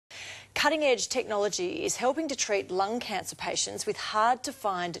Cutting-edge technology is helping to treat lung cancer patients with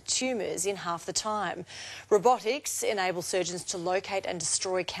hard-to-find tumours in half the time. Robotics enable surgeons to locate and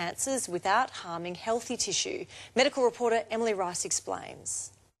destroy cancers without harming healthy tissue. Medical reporter Emily Rice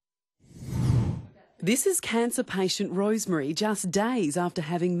explains. This is cancer patient Rosemary just days after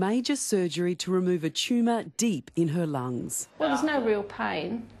having major surgery to remove a tumour deep in her lungs. Well, there's no real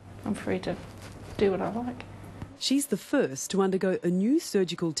pain. I'm free to do what I like. She's the first to undergo a new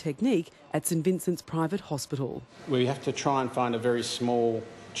surgical technique at St Vincent's private hospital. We have to try and find a very small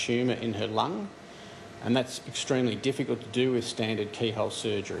tumour in her lung, and that's extremely difficult to do with standard keyhole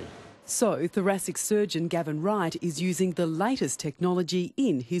surgery. So, thoracic surgeon Gavin Wright is using the latest technology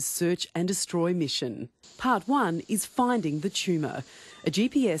in his search and destroy mission. Part 1 is finding the tumour. A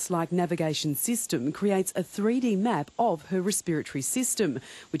GPS-like navigation system creates a 3D map of her respiratory system,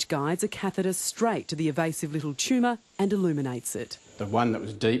 which guides a catheter straight to the evasive little tumour and illuminates it. The one that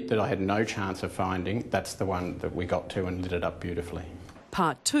was deep that I had no chance of finding, that's the one that we got to and lit it up beautifully.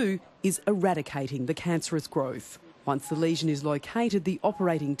 Part 2 is eradicating the cancerous growth. Once the lesion is located, the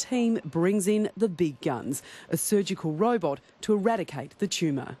operating team brings in the big guns, a surgical robot to eradicate the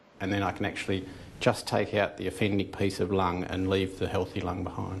tumour. And then I can actually just take out the offending piece of lung and leave the healthy lung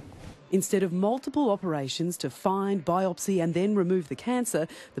behind. Instead of multiple operations to find, biopsy and then remove the cancer,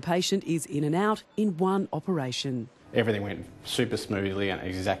 the patient is in and out in one operation. Everything went super smoothly and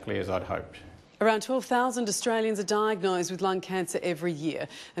exactly as I'd hoped. Around 12,000 Australians are diagnosed with lung cancer every year,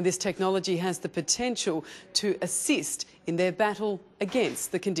 and this technology has the potential to assist in their battle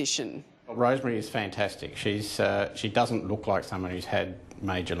against the condition. Well, Rosemary is fantastic. She doesn't look like someone who's had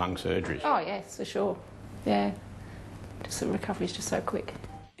major lung surgery. Oh, yes, for sure. Yeah. Just the recovery's just so quick.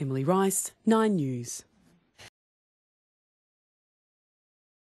 Emily Rice, 9 News.